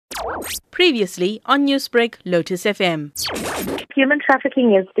Previously on Newsbreak, Lotus FM. Human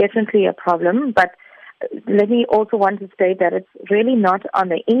trafficking is definitely a problem, but let me also want to state that it's really not on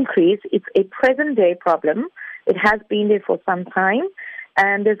the increase. It's a present-day problem. It has been there for some time,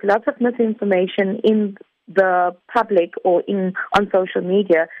 and there's lots of misinformation in the public or on social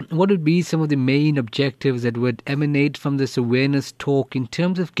media. What would be some of the main objectives that would emanate from this awareness talk in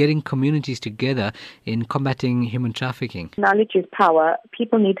terms of getting communities together in combating human trafficking? Knowledge is power.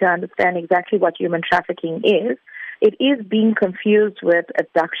 People need to understand exactly what human trafficking is. It is being confused with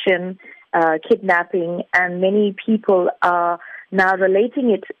abduction, kidnapping, and many people are now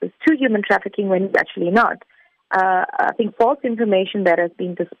relating it to human trafficking when it's actually not. I think false information that has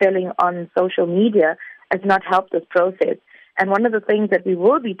been dispelling on social media has not helped this process. And one of the things that we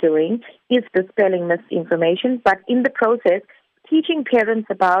will be doing is dispelling misinformation, but in the process, teaching parents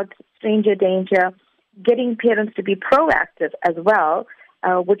about stranger danger, getting parents to be proactive as well,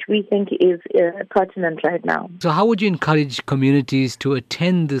 which we think is pertinent right now. So how would you encourage communities to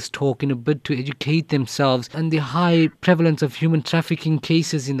attend this talk in a bid to educate themselves on the high prevalence of human trafficking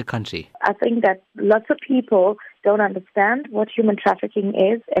cases in the country? I think that lots of people don't understand what human trafficking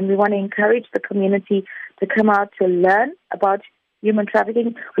is, and we want to encourage the community to come out to learn about human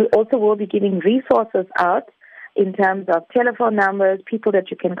trafficking. We also will be giving resources out in terms of telephone numbers, people that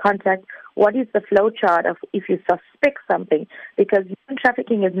you can contact. What is the flow chart of if you suspect something? Because human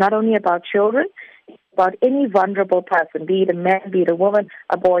trafficking is not only about children, it's about any vulnerable person, be it a man, be it a woman,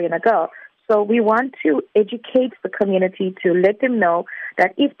 a boy and a girl. So we want to educate the community to let them know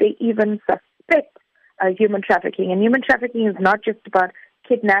that if they even suspect human trafficking, and human trafficking is not just about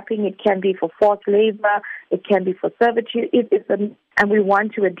kidnapping, it can be for forced labor, it can be for servitude, and we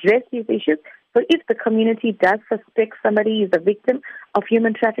want to address these issues. So if the community does suspect somebody is a victim of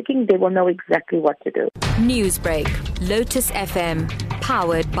human trafficking, they will know exactly what to do. Newsbreak, Lotus FM,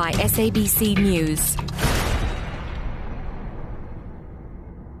 powered by SABC News.